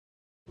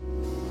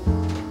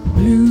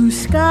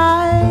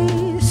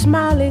skies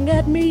smiling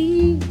at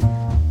me,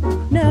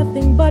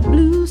 nothing but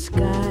blue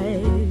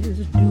skies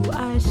do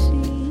I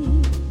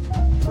see.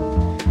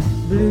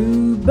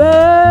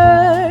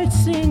 Bluebirds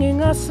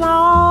singing a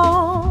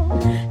song,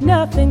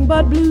 nothing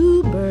but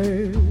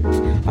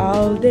bluebirds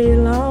all day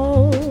long.